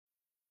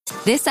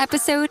This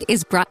episode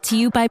is brought to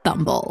you by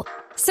Bumble.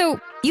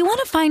 So, you want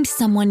to find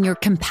someone you're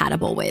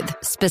compatible with,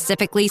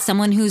 specifically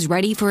someone who's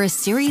ready for a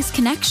serious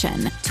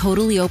connection,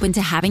 totally open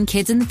to having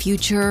kids in the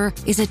future,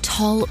 is a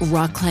tall,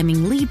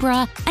 rock-climbing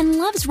Libra, and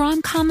loves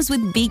rom-coms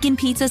with vegan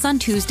pizzas on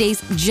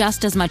Tuesdays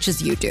just as much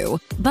as you do.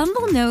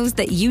 Bumble knows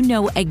that you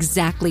know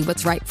exactly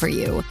what's right for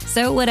you.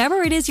 So whatever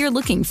it is you're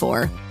looking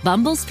for,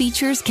 Bumble's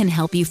features can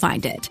help you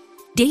find it.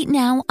 Date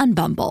now on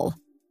Bumble.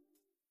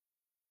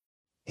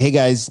 Hey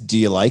guys, do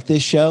you like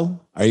this show?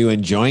 Are you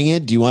enjoying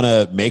it? Do you want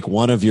to make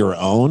one of your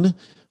own?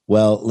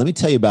 Well, let me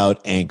tell you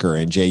about Anchor,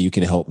 and Jay, you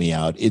can help me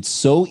out. It's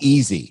so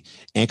easy.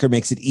 Anchor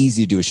makes it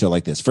easy to do a show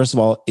like this. First of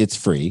all, it's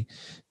free.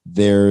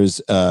 There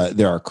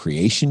are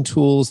creation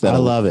tools that I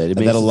love it.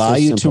 that allow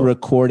you to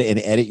record and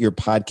edit your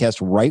podcast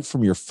right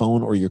from your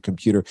phone or your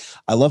computer.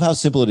 I love how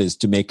simple it is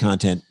to make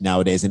content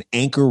nowadays, and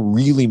Anchor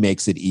really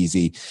makes it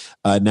easy.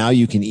 Now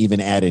you can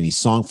even add any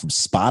song from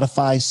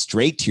Spotify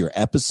straight to your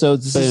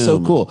episodes. This is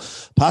so cool.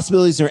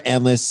 Possibilities are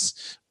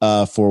endless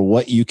for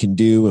what you can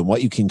do and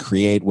what you can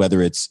create,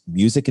 whether it's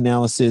music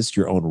analysis,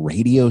 your own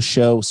radio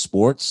show,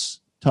 sports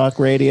talk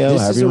radio.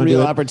 This is a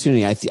real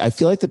opportunity. I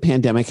feel like the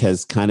pandemic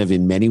has kind of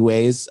in many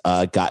ways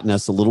gotten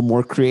us a little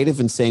more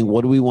creative in saying,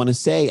 what do we want to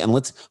say? And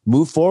let's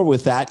move forward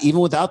with that, even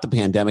without the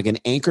pandemic. And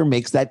Anchor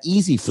makes that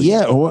easy for you.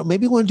 Yeah, or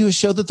maybe you want to do a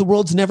show that the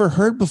world's never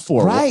heard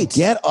before. Right.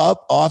 Get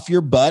up off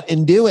your butt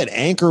and do it.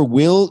 Anchor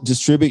will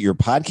distribute your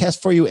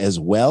podcast for you as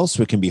well,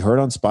 so it can be heard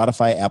on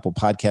Spotify, Apple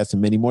Podcasts,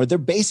 and many more. They're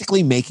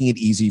basically making it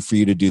easy for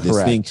you to do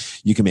this thing.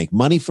 You can make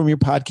money from your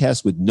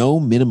podcast with no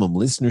minimum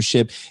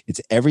listenership.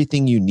 It's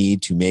everything you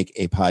need to make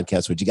a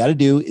podcast. What you got to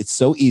do, it's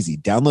so easy.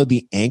 Download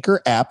the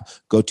Anchor app,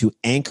 go to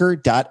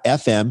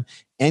anchor.fm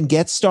and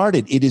get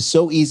started. It is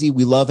so easy.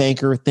 We love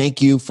Anchor.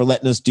 Thank you for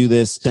letting us do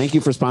this. Thank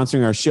you for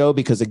sponsoring our show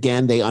because,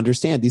 again, they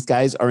understand these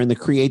guys are in the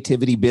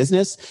creativity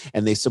business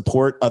and they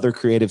support other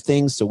creative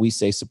things. So we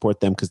say support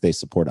them because they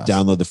support us.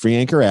 Download the free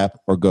Anchor app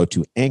or go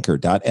to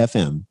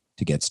anchor.fm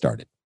to get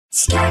started.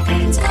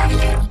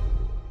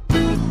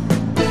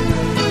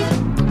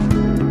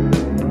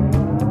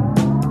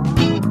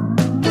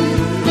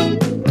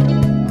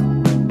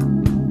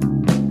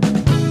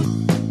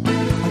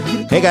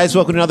 Hey guys,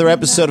 welcome to another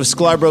episode of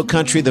Scarborough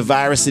Country, the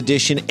virus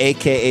edition,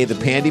 aka the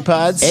Pandy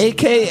Pods.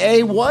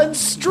 AKA One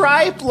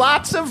Stripe,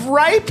 lots of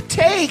ripe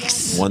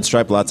takes. One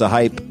Stripe, lots of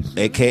hype,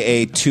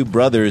 aka Two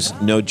Brothers,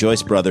 no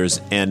Joyce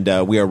Brothers,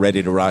 and we are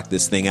ready to rock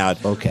this thing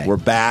out. Okay. We're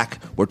back.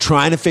 We're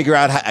trying to figure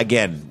out how,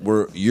 again,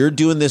 you're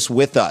doing this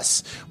with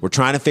us. We're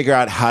trying to figure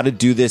out how to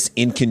do this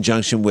in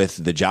conjunction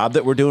with the job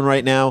that we're doing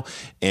right now,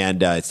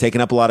 and it's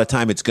taking up a lot of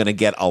time. It's going to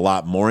get a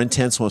lot more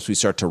intense once we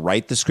start to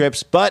write the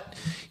scripts, but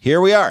here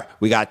we are.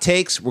 We got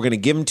takes. We're going to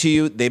give them to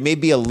you. They may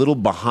be a little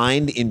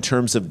behind in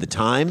terms of the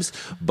times,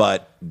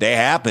 but they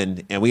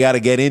happened, and we got to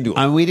get into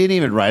it. We didn't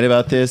even write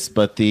about this,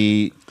 but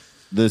the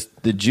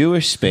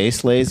Jewish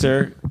Space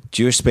Laser.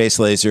 Jewish Space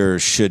Laser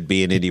should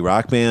be an indie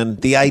rock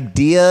band. The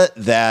idea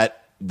that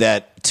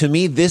to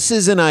me, this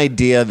is an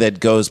idea that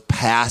goes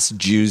past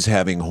Jews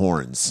having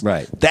horns.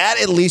 Right. That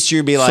at least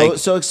you'd be like...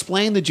 So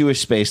explain the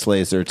Jewish Space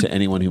Laser to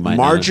anyone who might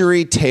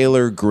Marjorie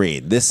Taylor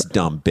Greene, this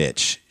dumb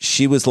bitch,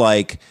 she was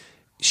like...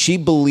 She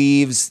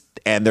believes,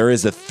 and there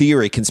is a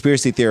theory,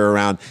 conspiracy theory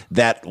around,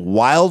 that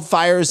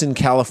wildfires in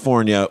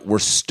California were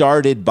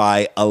started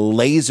by a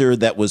laser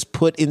that was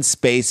put in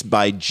space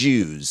by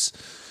Jews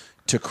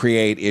to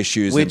create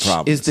issues and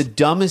problems. Which is the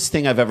dumbest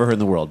thing I've ever heard in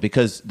the world,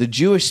 because the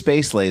Jewish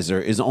Space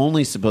Laser is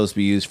only supposed to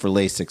be used for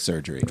LASIK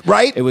surgery.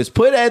 Right. It was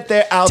put out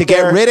there to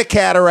get rid of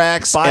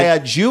cataracts. By a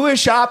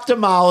Jewish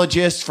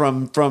ophthalmologist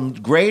from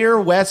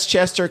Greater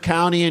Westchester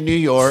County in New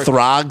York.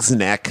 Throg's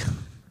neck.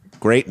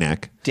 Great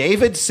neck.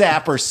 David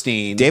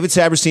Saperstein. David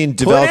Saperstein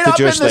developed the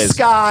Jewish laser. Put it up in the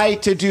sky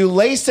to do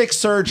LASIK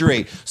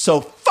surgery. So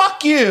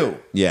fuck you.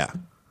 Yeah.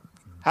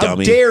 How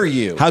Dummy. dare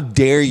you? How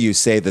dare you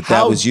say that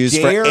that was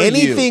used for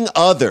anything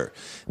other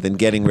than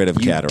getting rid of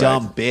cataracts? You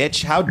dumb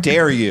bitch. How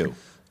dare you?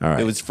 All right.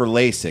 It was for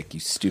LASIK,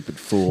 you stupid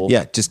fool.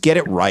 Yeah, just get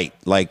it right.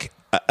 Like,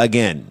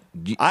 again.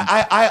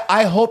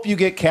 I hope you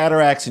get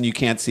cataracts and you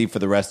can't see for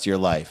the rest of your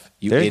life.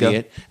 You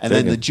idiot. And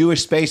then the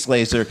Jewish Space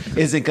Laser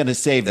isn't going to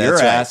save your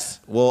ass.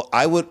 Well,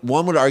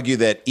 one would argue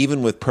that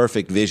even with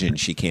perfect vision,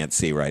 she can't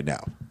see right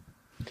now.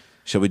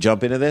 Shall we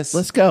jump into this?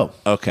 Let's go.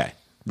 Okay.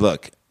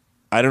 Look,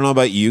 I don't know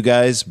about you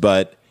guys,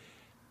 but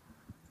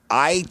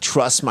I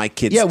trust my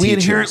kids' teachers. Yeah, we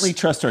inherently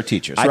trust our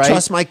teachers, right? I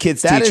trust my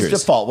kids' teachers. That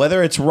is default,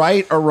 whether it's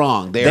right or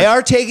wrong. They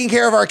are taking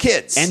care of our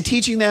kids. And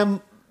teaching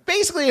them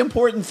basically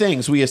important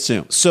things, we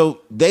assume.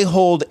 So they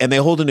hold an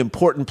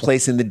important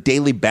place in the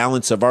daily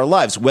balance of our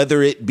lives,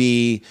 whether it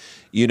be,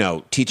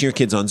 teaching your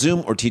kids on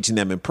Zoom or teaching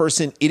them in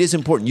person. It is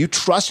important. You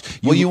trust.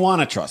 You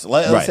want to trust.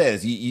 Let's say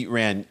this.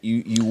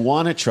 You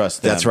want to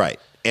trust them. That's right.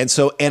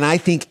 And I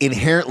think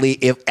inherently,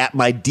 if at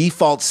my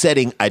default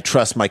setting, I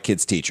trust my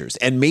kids' teachers.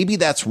 And maybe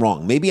that's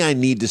wrong. Maybe I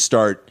need to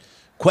start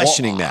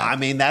questioning that. I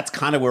mean, that's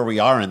kind of where we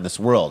are in this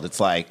world. It's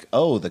like,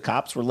 oh, the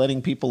cops were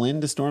letting people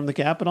in to storm the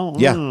Capitol?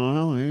 Yeah.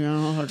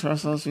 I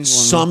trust those people.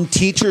 Some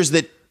teachers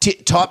that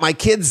taught my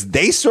kids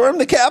they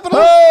stormed the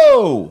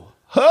Capitol?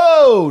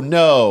 Oh,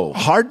 no.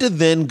 Hard to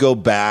then go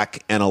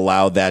back and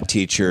allow that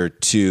teacher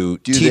to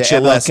teach the a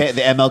lesson.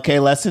 The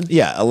MLK lesson?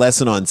 Yeah, a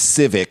lesson on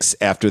civics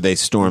after they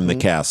storm the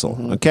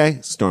castle. Okay?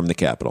 Storm the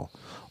Capitol.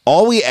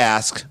 All we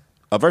ask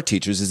of our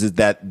teachers is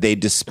that they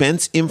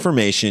dispense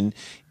information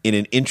in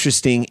an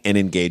interesting and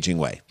engaging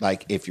way.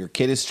 Like if your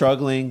kid is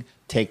struggling,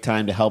 take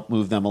time to help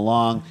move them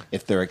along.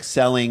 If they're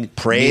excelling,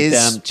 praise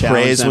them,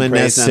 praise them, when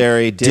praise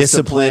necessary, them.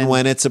 discipline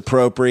when it's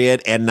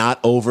appropriate, and not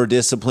over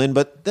discipline.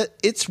 But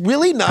it's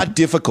really not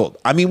difficult.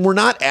 I mean, we're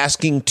not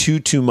asking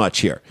too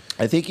much here.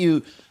 I think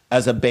you,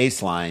 as a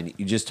baseline,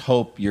 you just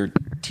hope your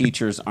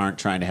teachers aren't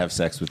trying to have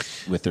sex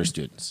with their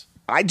students.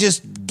 I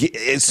just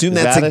assume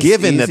that's a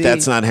given that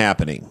that's not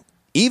happening,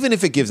 even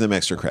if it gives them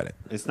extra credit.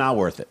 It's not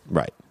worth it.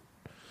 Right.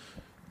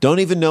 Don't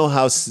even know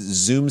how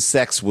Zoom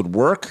sex would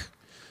work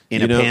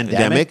in a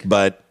pandemic,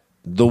 but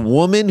the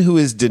woman who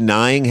is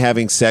denying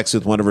having sex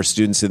with one of her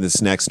students in this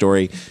next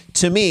story,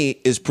 to me,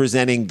 is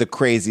presenting the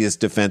craziest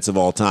defense of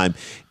all time.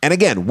 And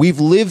again, we've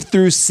lived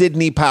through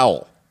Sidney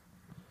Powell.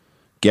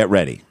 Get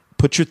ready.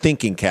 Put your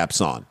thinking caps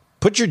on.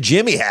 Put your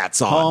Jimmy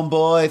hats on.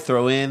 Homeboy,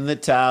 throw in the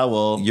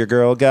towel. Your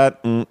girl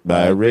got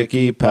by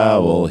Ricky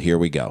Powell. Here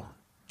we go.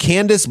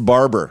 Candace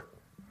Barber,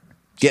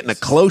 getting a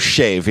close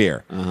shave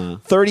here.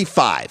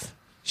 35.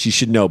 She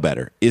should know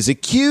better, is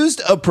accused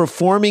of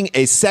performing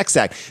a sex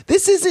act.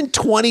 This isn't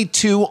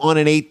 22 on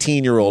an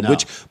 18-year-old,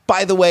 which,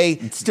 by the way,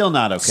 it's still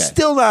not okay.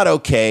 Still not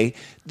okay.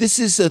 This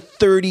is a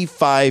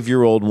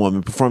 35-year-old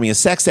woman performing a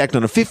sex act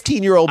on a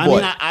 15-year-old boy.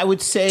 I mean, I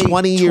would say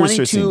 20 years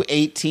 22,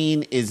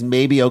 18 is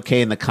maybe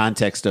okay in the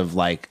context of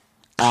like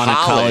on a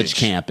college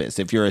campus.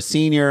 If you're a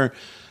senior,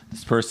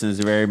 this person is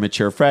a very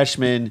mature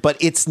freshman. But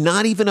it's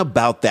not even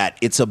about that.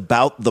 It's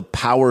about the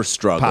power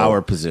struggle.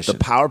 Power position. The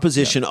power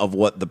position of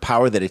what the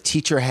power that a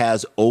teacher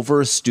has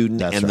over a student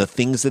the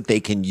things that they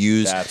can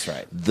use. That's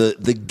right.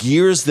 The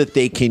gears that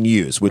they can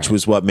use, which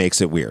was what makes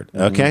it weird.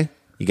 Okay?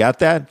 You got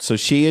that? So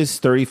she is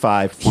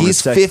 35.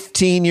 He's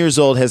 15 years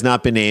old, has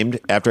not been named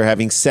after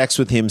having sex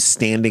with him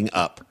standing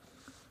up.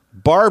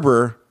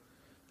 Barber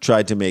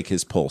tried to make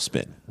his pole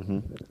spin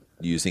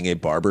using a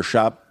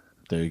barbershop.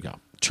 There you go.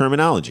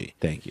 Terminology.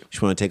 Thank you.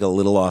 Just want to take a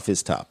little off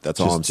his top. That's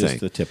all I'm saying.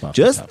 Just the tip off.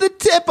 Just the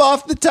tip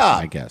off the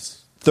top. I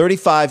guess.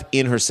 35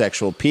 in her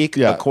sexual peak,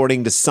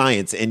 according to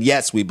science. And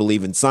yes, we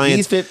believe in science.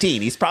 He's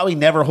 15. He's probably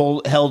never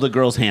held a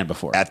girl's hand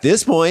before. At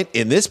this point,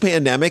 in this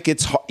pandemic,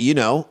 it's,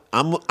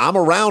 I'm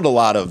around a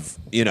lot of,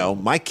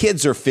 my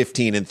kids are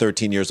 15 and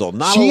 13 years old.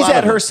 She's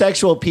at her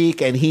sexual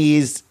peak, and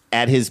he's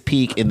at his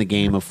peak in the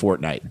game of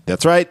Fortnite.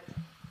 That's right.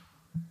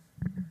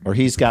 Or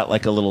he's got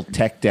like a little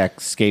tech deck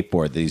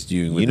skateboard that he's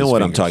doing with You know his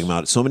what fingers. I'm talking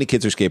about. So many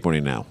kids are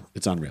skateboarding now.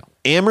 It's unreal.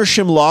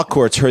 Amersham law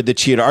courts heard that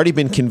she had already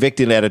been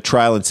convicted at a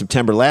trial in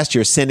September last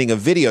year, sending a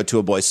video to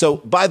a boy. So,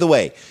 by the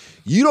way,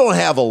 you don't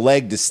have a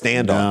leg to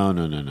stand on.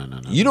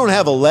 No. You don't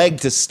have a leg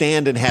to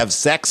stand and have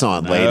sex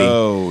on, lady.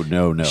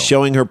 No.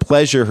 Showing her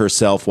pleasure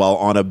herself while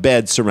on a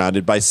bed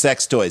surrounded by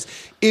sex toys.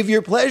 If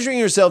you're pleasuring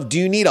yourself, do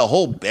you need a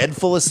whole bed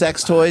full of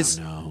sex toys?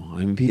 No.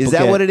 I mean, is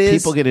that what it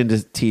is? People get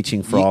into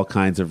teaching for all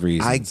kinds of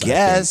reasons. I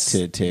guess.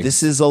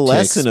 This is a to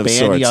lesson of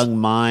expand sorts. young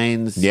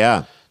minds.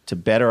 Yeah. To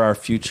better our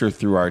future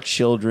through our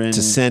children.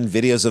 To send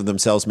videos of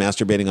themselves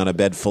masturbating on a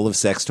bed full of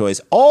sex toys.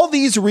 All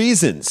these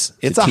reasons.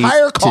 It's a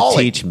higher calling.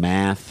 To teach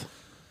math.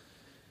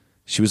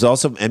 She was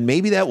also, and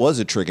maybe that was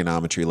a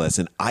trigonometry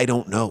lesson. I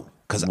don't know.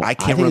 Because I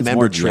can't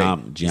remember. Is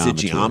it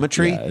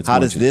geometry? Yeah, How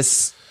does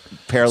this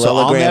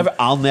parallelogram? So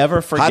I'll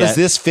never forget. How does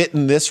this fit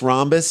in this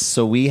rhombus?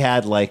 So we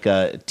had like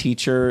a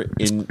teacher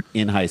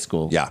in high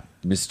school. Yeah.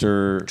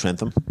 Mr.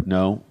 Trentham?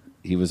 No.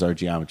 He was our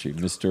geometry.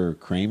 Mr.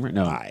 Kramer?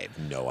 No. I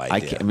have no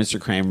idea.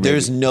 Mr. Kramer.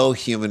 There's no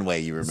human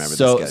way you remember this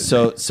guy's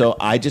name. So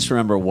I just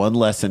remember one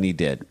lesson he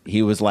did.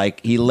 He was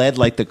like, he led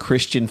like the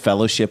Christian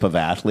Fellowship of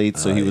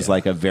Athletes. So he was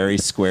like a very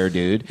square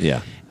dude.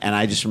 Yeah. And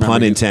I just remember.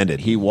 Pun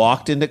intended. He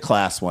walked into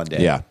class one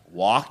day. Yeah.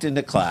 Walked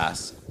into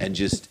class and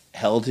just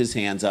held his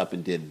hands up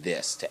and did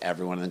this to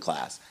everyone in the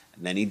class.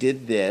 And then he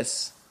did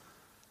this.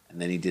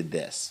 And then he did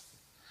this.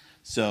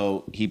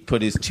 So he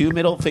put his two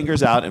middle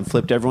fingers out and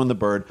flipped everyone the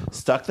bird,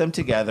 stuck them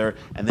together,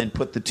 and then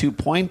put the 2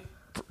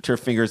 pointer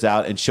fingers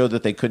out and showed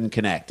that they couldn't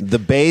connect. The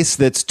base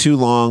that's too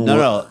long.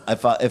 No.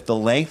 If the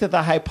length of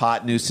the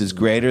hypotenuse is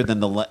greater than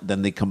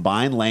the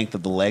combined length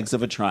of the legs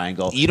of a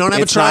triangle, you don't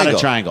have it's a triangle. Not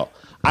a triangle.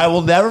 I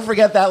will never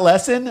forget that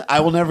lesson.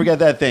 I will never forget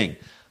that thing.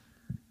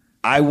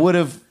 I would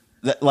have.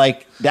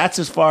 That's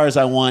as far as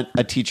I want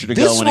a teacher to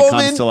go when it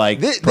comes to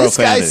profanity. This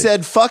guy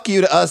said "fuck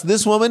you" to us.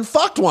 This woman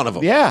fucked one of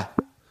them. Yeah.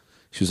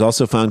 She was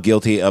also found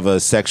guilty of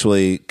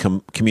sexually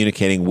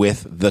communicating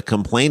with the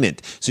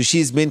complainant. So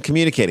she's been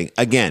communicating.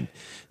 Again,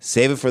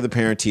 save it for the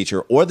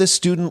parent-teacher or the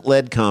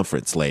student-led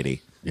conference,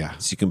 lady. Yeah.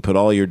 So you can put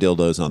all your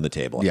dildos on the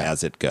table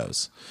as it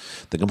goes.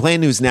 The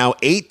complainant, who's now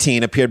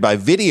 18, appeared by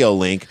video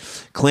link,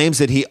 claims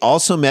that he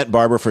also met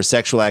Barber for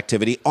sexual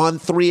activity on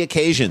 3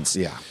 occasions.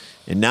 Yeah.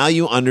 And now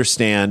you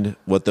understand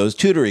what those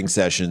tutoring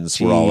sessions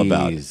were all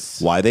about.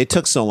 Why they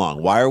took so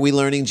long. Why are we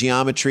learning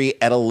geometry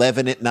at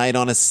 11 at night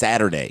on a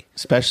Saturday?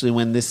 Especially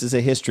when this is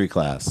a history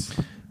class.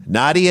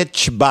 Nadia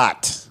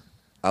Chabat.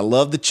 I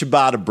love the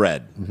ciabatta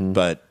bread,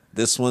 but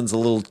this one's a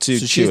little too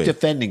chewy. She's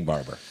defending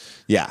Barbara.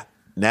 Yeah.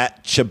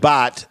 Nat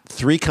Chabat,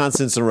 3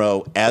 consonants in a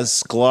row.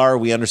 As Sklar,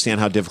 we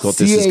understand how difficult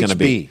this is going to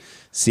be.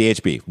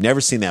 CHB.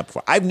 Never seen that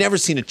before. I've never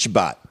seen a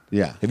Chabat.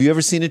 Yeah. Have you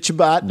ever seen a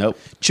Chabat? Nope.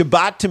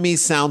 Chabat to me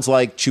sounds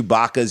like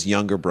Chewbacca's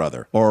younger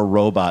brother. Or a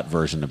robot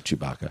version of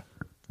Chewbacca.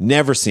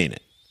 Never seen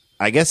it.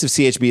 I guess if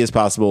CHB is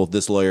possible,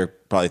 this lawyer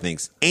probably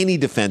thinks any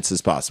defense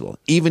is possible,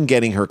 even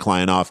getting her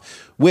client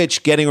off,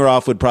 which getting her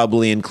off would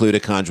probably include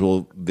a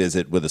conjugal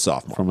visit with a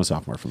sophomore. From a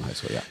sophomore from high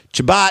school, yeah.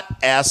 Chabat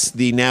asks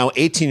the now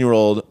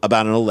 18-year-old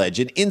about an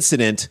alleged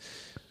incident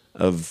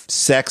of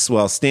sex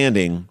while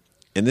standing,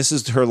 and this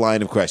is her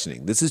line of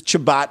questioning. This is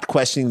Chabat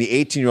questioning the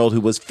 18-year-old who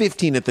was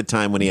 15 at the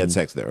time when he had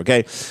sex with her,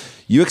 okay?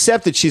 You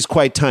accept that she's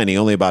quite tiny,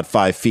 only about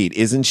 5 feet,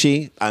 isn't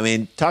she? I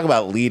mean, talk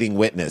about leading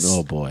witness.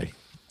 Oh, boy.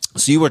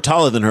 So you were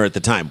taller than her at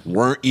the time,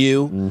 weren't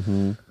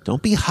you?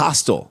 Don't be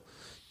hostile,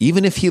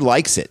 even if he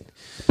likes it.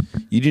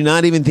 You do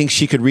not even think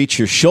she could reach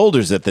your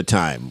shoulders at the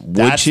time.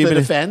 That's the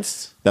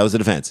defense? That was the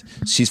defense.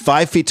 She's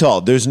 5 feet tall.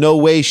 There's no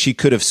way she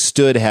could have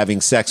stood having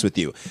sex with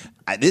you.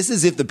 This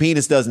is if the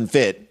penis doesn't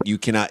fit. You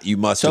cannot. You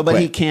must. So, but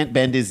he can't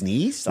bend his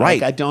knees.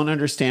 Right. Like, I don't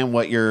understand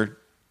what you're.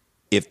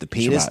 If the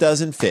penis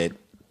doesn't fit,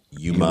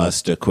 you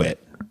must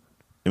acquit.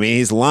 I mean,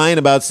 he's lying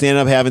about standing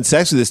up having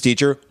sex with his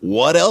teacher.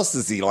 What else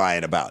is he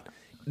lying about?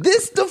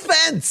 This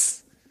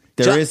defense.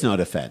 There is no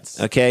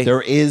defense. Okay.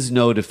 There is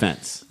no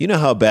defense. You know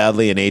how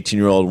badly an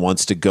 18-year-old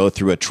wants to go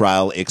through a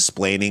trial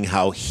explaining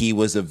how he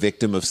was a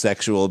victim of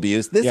sexual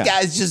abuse? This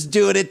guy's just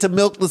doing it to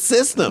milk the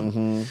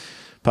system.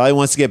 Probably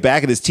wants to get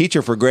back at his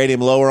teacher for grading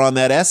him lower on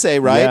that essay,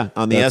 right? Yeah,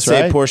 on the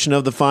essay portion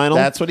of the final.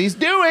 That's what he's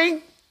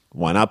doing.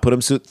 Why not put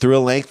him through a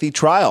lengthy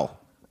trial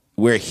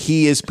where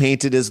he is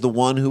painted as the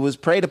one who was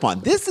preyed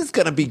upon? This is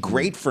going to be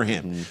great for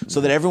him so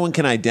that everyone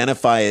can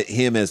identify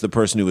him as the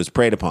person who was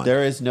preyed upon.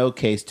 There is no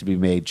case to be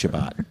made,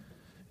 Chabat.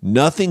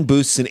 Nothing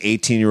boosts an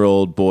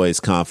 18-year-old boy's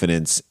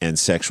confidence and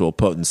sexual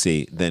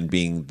potency than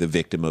being the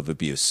victim of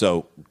abuse.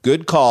 So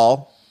good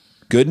call,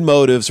 good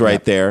motives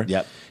right there.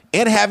 Yep.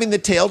 And having the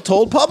tale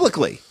told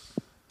publicly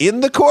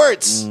in the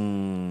courts.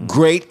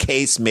 Great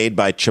case made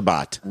by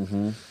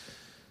Chabat.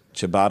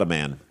 Ciabatta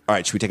man. All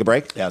right, should we take a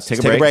break? Yeah, let's take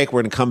a break.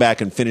 We're going to come back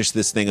and finish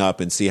this thing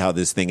up and see how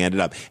this thing ended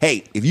up.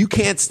 Hey, if you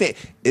can't stand,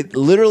 it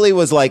literally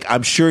was like,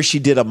 I'm sure she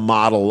did a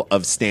model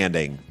of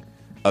standing,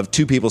 of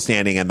 2 people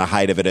standing and the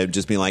height of it, and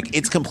just being like,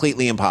 it's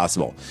completely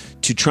impossible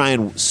to try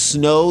and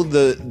snow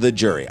the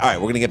jury. All right,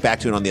 we're going to get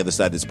back to it on the other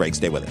side of this break.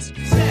 Stay with us.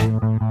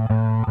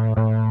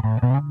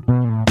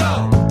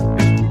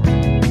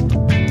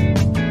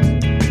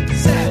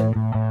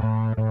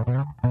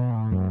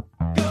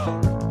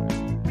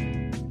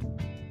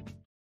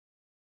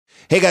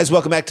 Hey guys,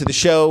 welcome back to the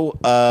show.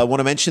 I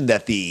want to mention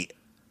that the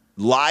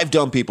live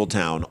Dumb People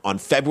Town on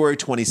February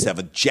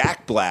 27th,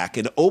 Jack Black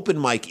and Open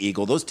Mike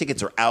Eagle. Those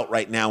tickets are out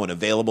right now and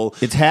available.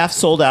 It's half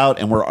sold out,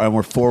 and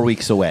we're 4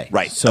 weeks away.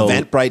 Right. So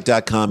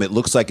Eventbrite.com. It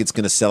looks like it's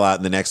going to sell out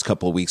in the next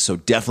couple of weeks, so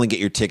definitely get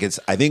your tickets.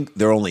 I think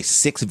there are only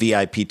 6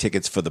 VIP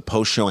tickets for the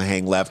post-show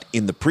hang left.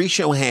 In the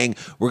pre-show hang,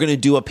 we're going to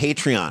do a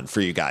Patreon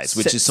for you guys,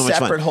 which is so much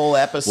fun. Separate whole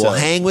episode. We'll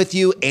hang with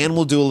you, and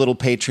we'll do a little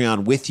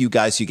Patreon with you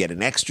guys. You get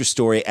an extra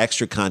story,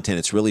 extra content.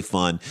 It's really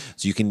fun.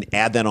 So you can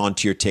add that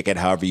onto your ticket,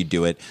 however you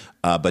do it.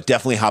 But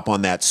definitely hop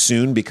on that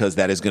soon because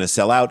that is going to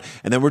sell out.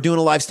 And then we're doing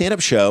a live stand-up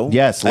show.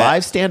 Yes,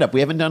 live stand-up.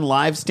 We haven't done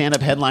live stand-up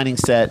headlining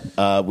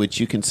set, which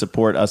you can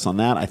support us on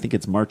that. I think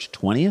it's March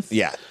 20th.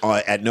 Yeah,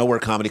 at Nowhere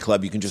Comedy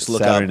Club. You can just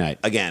look Saturday up. Night.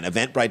 Again,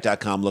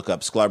 Eventbrite.com. Look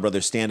up Sklar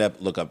Brothers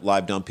Stand-Up. Look up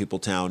Live Dumb People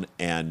Town.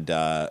 And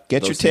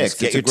get your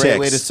tickets. It's a great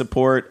way to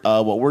support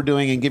what we're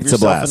doing and give It's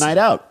yourself a night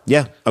out.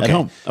 Yeah, okay. At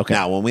home. Okay.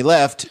 Now, when we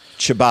left,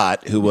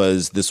 Chabat, who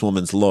was this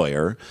woman's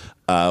lawyer,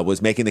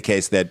 was making the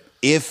case that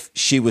if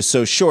she was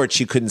so short,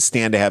 she couldn't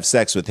stand to have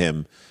sex with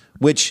him,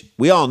 which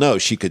we all know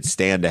she could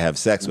stand to have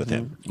sex with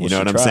him. You know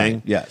what I'm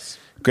saying? Yes.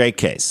 Great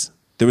case.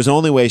 There was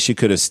only way she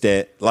could have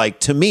stayed. Like,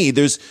 to me,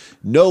 there's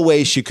no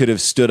way she could have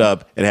stood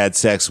up and had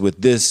sex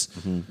with this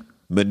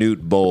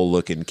minute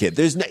bowl-looking kid.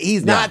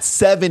 He's not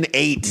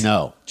 7'8".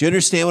 No. Do you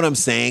understand what I'm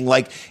saying?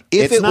 Like,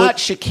 if It's not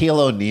Shaquille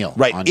O'Neal.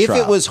 right, on if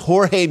trial. it was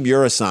Jorge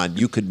Murasan,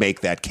 you could make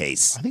that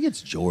case. I think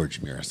it's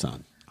George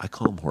Mirasan. I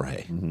call him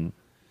Jorge.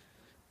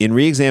 In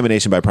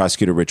re-examination by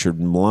prosecutor Richard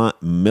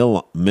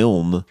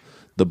Milne,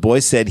 the boy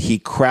said he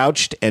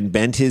crouched and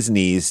bent his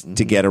knees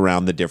to get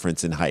around the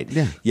difference in height.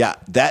 Yeah.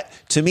 That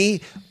to me,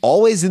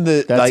 always in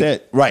the That's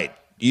it. Right.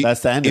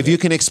 That's the end of If you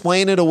can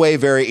explain it away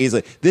very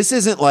easily. This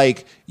isn't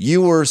like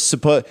your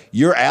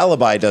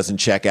alibi doesn't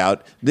check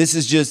out. This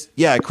is just,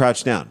 I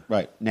crouched down.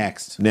 Right.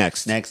 Next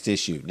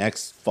issue.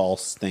 Next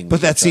false thing.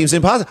 But that seems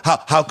impossible.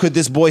 How could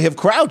this boy have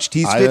crouched?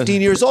 He's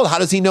 15 years old. How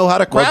does he know how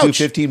to crouch?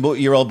 Do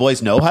 15-year-old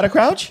boys know how to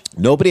crouch?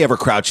 Nobody ever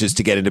crouches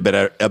to get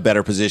into a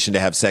better position to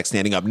have sex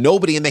standing up.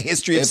 Nobody in the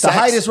history of If sex. the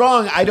height is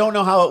wrong, I don't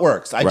know how it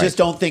works. I just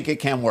don't think it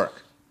can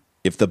work.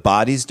 If the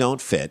bodies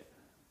don't fit.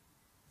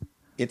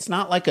 It's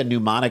not like a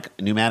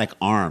pneumatic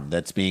arm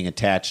that's being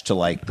attached to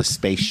like the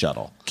space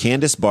shuttle.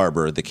 Candace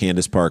Barber, the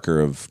Candace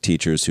Parker of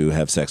teachers who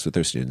have sex with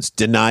their students,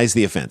 denies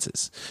the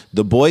offenses.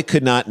 The boy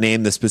could not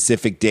name the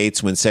specific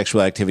dates when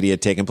sexual activity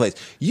had taken place.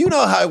 You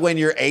know how when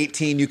you're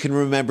 18, you can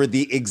remember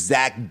the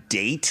exact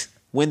date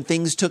when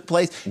things took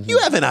place? Mm-hmm. You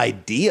have an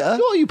idea.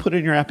 Well, you put it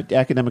in your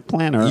academic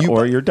planner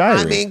or your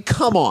diary. I mean,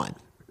 come on.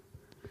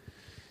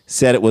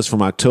 Said it was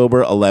from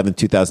October 11th,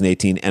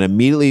 2018, and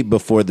immediately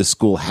before the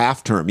school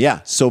half term.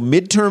 Yeah, so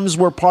midterms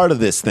were part of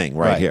this thing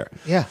right here.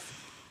 Yeah.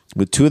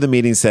 With 2 of the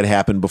meetings that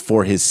happened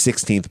before his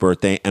 16th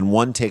birthday and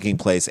 1 taking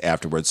place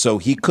afterwards. So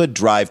he could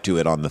drive to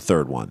it on the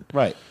 3rd one.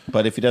 Right.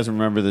 But if he doesn't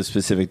remember the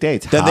specific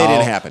dates, then they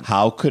didn't happen.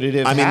 How could it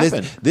have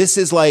happened? This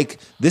is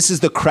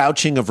the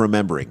crouching of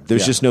remembering.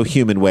 There's just no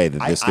human way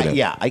that this could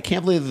happen. I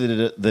can't believe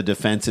the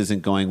defense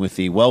isn't going with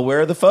where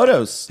are the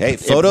photos? Hey,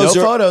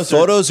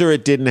 photos or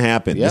it didn't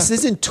happen. Yeah. This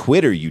isn't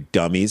Twitter, you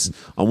dummies.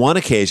 On one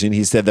occasion,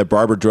 he said that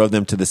Barber drove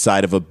them to the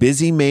side of a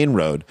busy main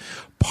road,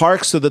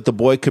 parked so that the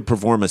boy could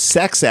perform a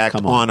sex act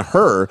on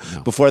her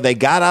before they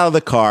got out of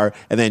the car,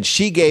 and then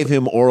she gave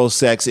him oral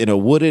sex in a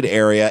wooded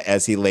area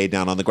as he laid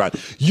down on the ground.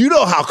 You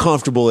know how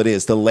comfortable it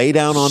is to lay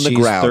down on the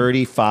ground. She's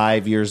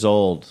 35 years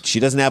old. She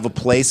doesn't have a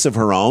place of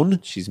her own?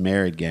 She's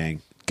married,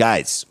 gang.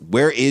 Guys,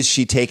 where is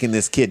she taking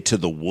this kid? To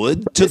the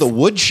wood? To the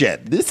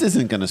woodshed. This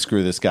isn't going to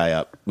screw this guy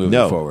up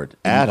moving forward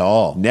at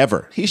all.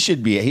 Never. He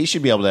should be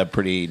able to have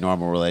pretty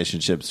normal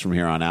relationships from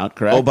here on out,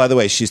 correct? Oh, by the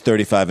way, she's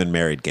 35 and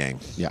married, gang.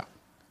 Yeah.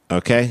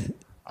 Okay.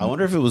 I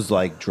wonder if it was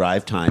like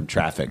drive time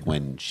traffic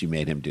when she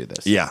made him do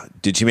this. Yeah.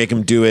 Did she make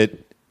him do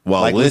it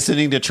while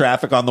listening to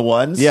traffic on the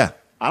ones? Yeah.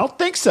 I don't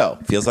think so.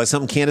 Feels like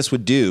something Candace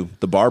would do,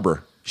 the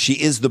Barber. She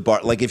is the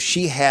Like if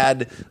she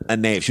had a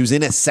name, if she was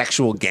in a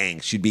sexual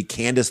gang, she'd be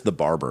Candace the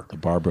Barber. The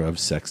Barber of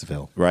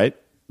Sexville. Right?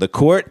 The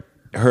court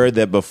heard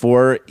that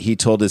before he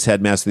told his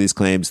headmaster these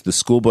claims, the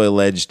schoolboy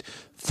alleged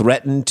he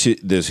threatened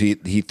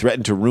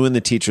to ruin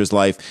the teacher's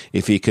life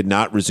if he could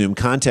not resume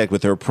contact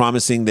with her,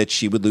 promising that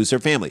she would lose her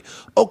family.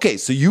 Okay,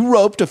 so you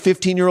roped a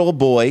 15-year-old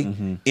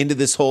boy into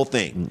this whole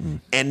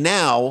thing. And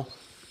now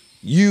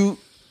you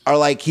are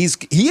like, he is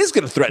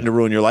going to threaten to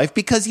ruin your life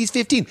because he's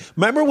 15.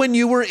 Remember when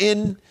you were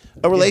in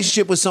a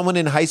relationship with someone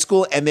in high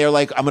school and they're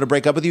like, I'm going to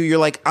break up with you? You're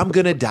like, I'm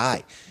going to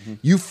die.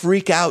 You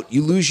freak out.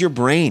 You lose your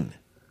brain.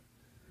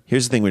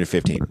 Here's the thing when you're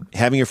 15.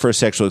 Having your first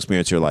sexual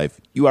experience in your life,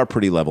 you are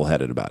pretty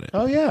level-headed about it.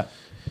 Oh, yeah.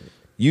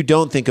 You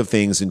don't think of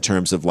things in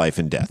terms of life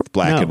and death,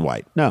 black and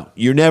white. No.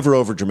 You're never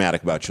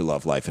over-dramatic about your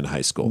love life in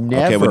high school.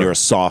 Never. Okay, when you're a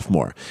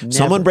sophomore. Never.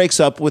 Someone breaks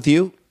up with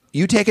you,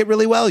 you take it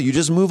really well. You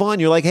just move on.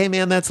 You're like, hey,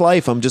 man, that's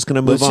life. I'm just going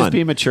to move on. Let's just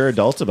be mature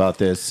adults about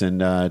this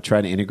and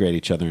try to integrate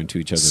each other into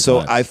each other's lives. So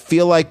I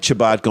feel like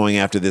Chabot going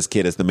after this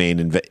kid as the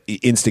main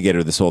instigator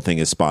of this whole thing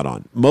is spot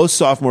on. Most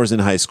sophomores in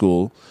high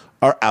school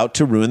are out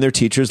to ruin their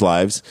teachers'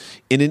 lives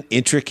in an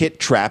intricate,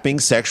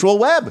 trapping sexual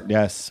web.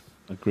 Yes,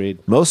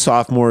 agreed. Most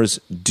sophomores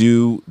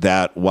do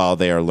that while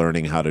they are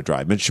learning how to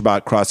drive. Mr.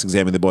 Chabot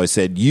cross-examined the boy,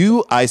 said,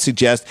 you, I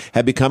suggest,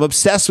 have become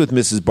obsessed with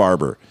Mrs.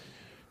 Barber.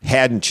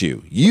 Hadn't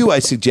you? You, I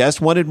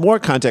suggest, wanted more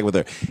contact with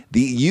her.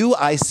 The you,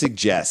 I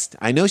suggest.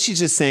 I know she's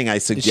just saying I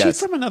suggest. Is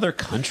she from another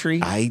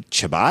country?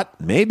 Chabot?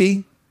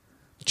 Maybe.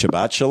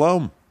 Shabbat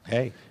shalom.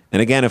 Hey.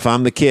 And again, if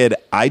I'm the kid,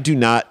 I do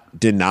not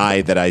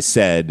deny that I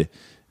said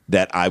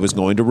that I was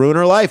going to ruin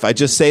her life. I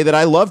just say that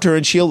I loved her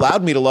and she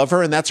allowed me to love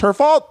her and that's her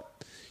fault.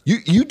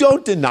 You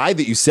don't deny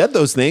that you said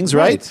those things,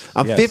 right?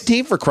 I'm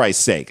 15 for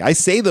Christ's sake. I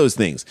say those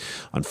things.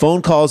 On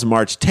phone calls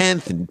March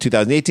 10th in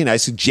 2018, I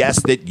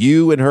suggest that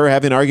you and her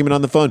have an argument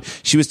on the phone.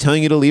 She was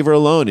telling you to leave her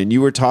alone and you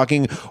were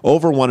talking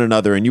over one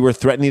another and you were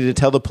threatening to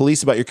tell the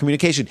police about your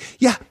communication.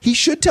 Yeah, he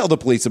should tell the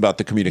police about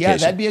the communication.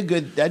 Yeah,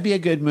 that'd be a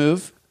good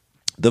move.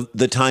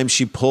 The time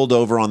she pulled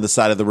over on the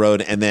side of the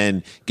road and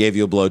then gave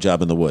you a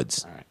blowjob in the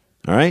woods.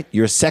 All right?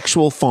 You're a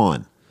sexual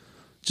fawn.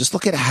 Just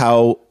look at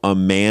how a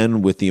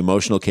man with the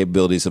emotional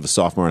capabilities of a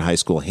sophomore in high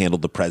school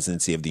handled the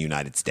presidency of the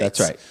United States.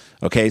 That's right.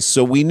 Okay,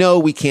 so we know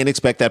we can't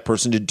expect that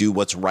person to do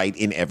what's right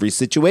in every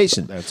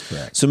situation. That's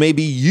correct. So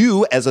maybe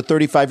you, as a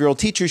 35-year-old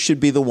teacher, should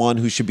be the one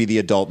who should be the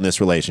adult in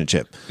this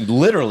relationship.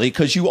 Literally,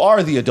 because you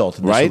are the adult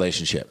in this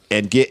relationship.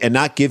 And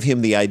not give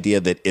him the idea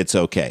that it's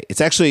okay.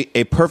 It's actually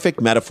a perfect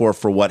metaphor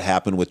for what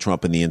happened with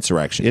Trump and the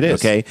insurrection. It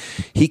is. Okay?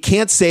 He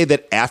can't say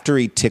that after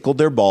he tickled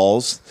their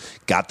balls,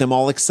 got them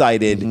all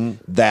excited,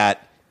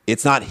 that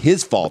it's not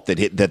his fault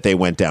that they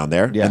went down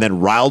there and then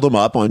riled them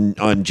up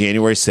on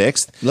January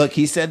 6th. Look,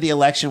 he said the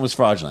election was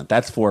fraudulent.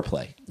 That's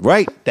foreplay.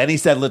 Right. Then he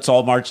said, let's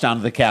all march down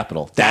to the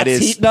Capitol. That's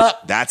heating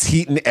up. That's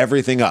heating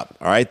everything up.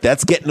 All right.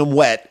 That's getting them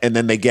wet. And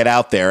then they get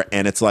out there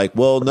and it's like,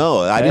 well,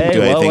 no, I didn't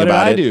do anything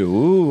about it. What did I do?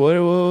 Ooh, what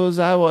was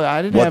I?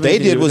 I didn't. What they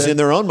did was in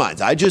their own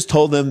minds. I just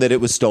told them that it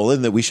was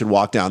stolen, that we should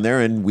walk down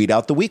there and weed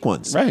out the weak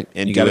ones. Right.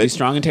 And you got to be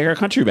strong and take our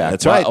country back.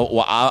 That's right.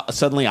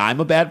 Suddenly I'm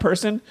a bad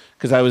person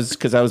because I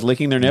was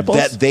licking their nipples.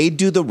 That they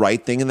do the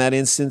right thing in that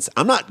instance.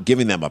 I'm not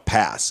giving them a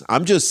pass.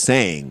 I'm just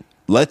saying,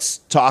 let's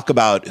talk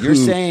about You're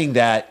saying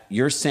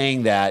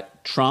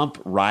that Trump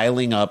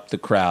riling up the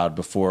crowd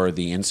before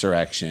the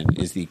insurrection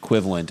is the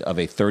equivalent of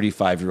a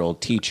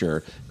 35-year-old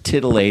teacher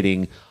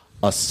titillating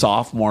a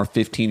sophomore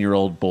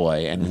 15-year-old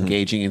boy and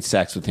engaging in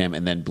sex with him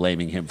and then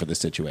blaming him for the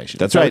situation.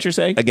 That's right. Right. What you're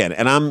saying? Again,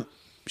 and I'm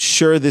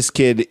sure this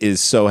kid is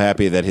so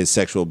happy that his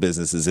sexual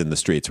business is in the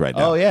streets right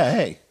now. Oh, yeah.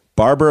 Hey.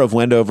 Barber of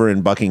Wendover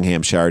in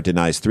Buckinghamshire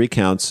denies 3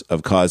 counts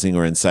of causing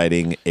or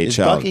inciting a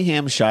child.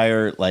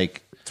 Buckinghamshire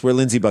like... It's where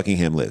Lindsey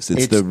Buckingham lives.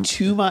 It's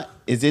too much.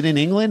 Is it in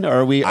England or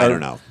are we? I don't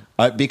know.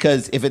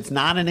 Because if it's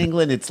not in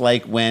England, it's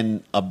like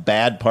when a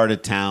bad part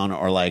of town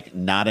or like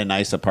not a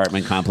nice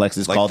apartment complex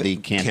is like called the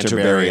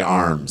Canterbury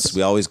Arms.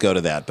 We always go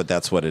to that, but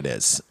that's what it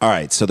is. All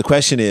right. So the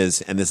question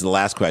is, and this is the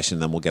last question,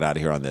 then we'll get out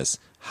of here on this.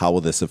 How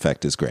will this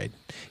affect his grade?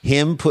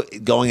 Him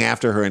going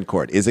after her in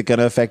court. Is it going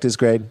to affect his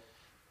grade?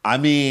 I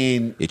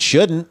mean, it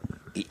shouldn't.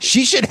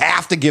 She should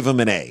have to give him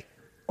an A.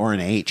 Or an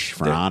H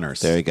for honors.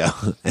 There you go.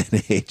 An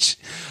H.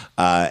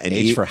 An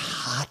H for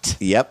hot.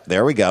 Yep.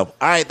 There we go. All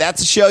right.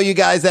 That's the show, you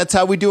guys. That's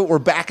how we do it. We're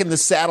back in the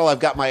saddle.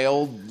 I've got my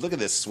look at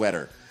this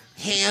sweater.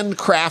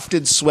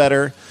 Handcrafted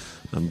sweater.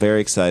 I'm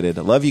very excited.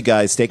 I love you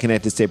guys. Stay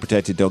connected. Stay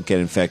protected. Don't get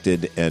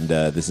infected. And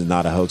this is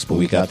not a hoax, but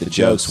we got the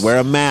jokes. Wear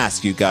a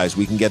mask, you guys.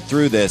 We can get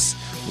through this.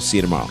 We'll see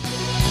you tomorrow.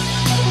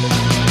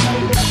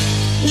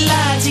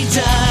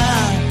 La-ti-da.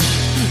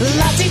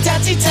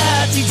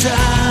 La-ti-da-ti-da-ti-da.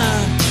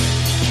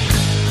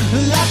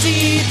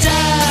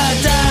 La-ti-da-da-da.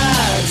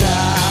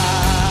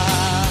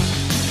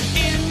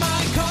 In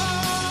my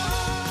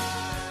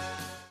car.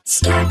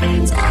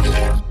 Scarpins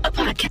Audio,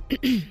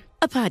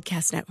 a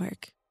podcast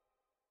network.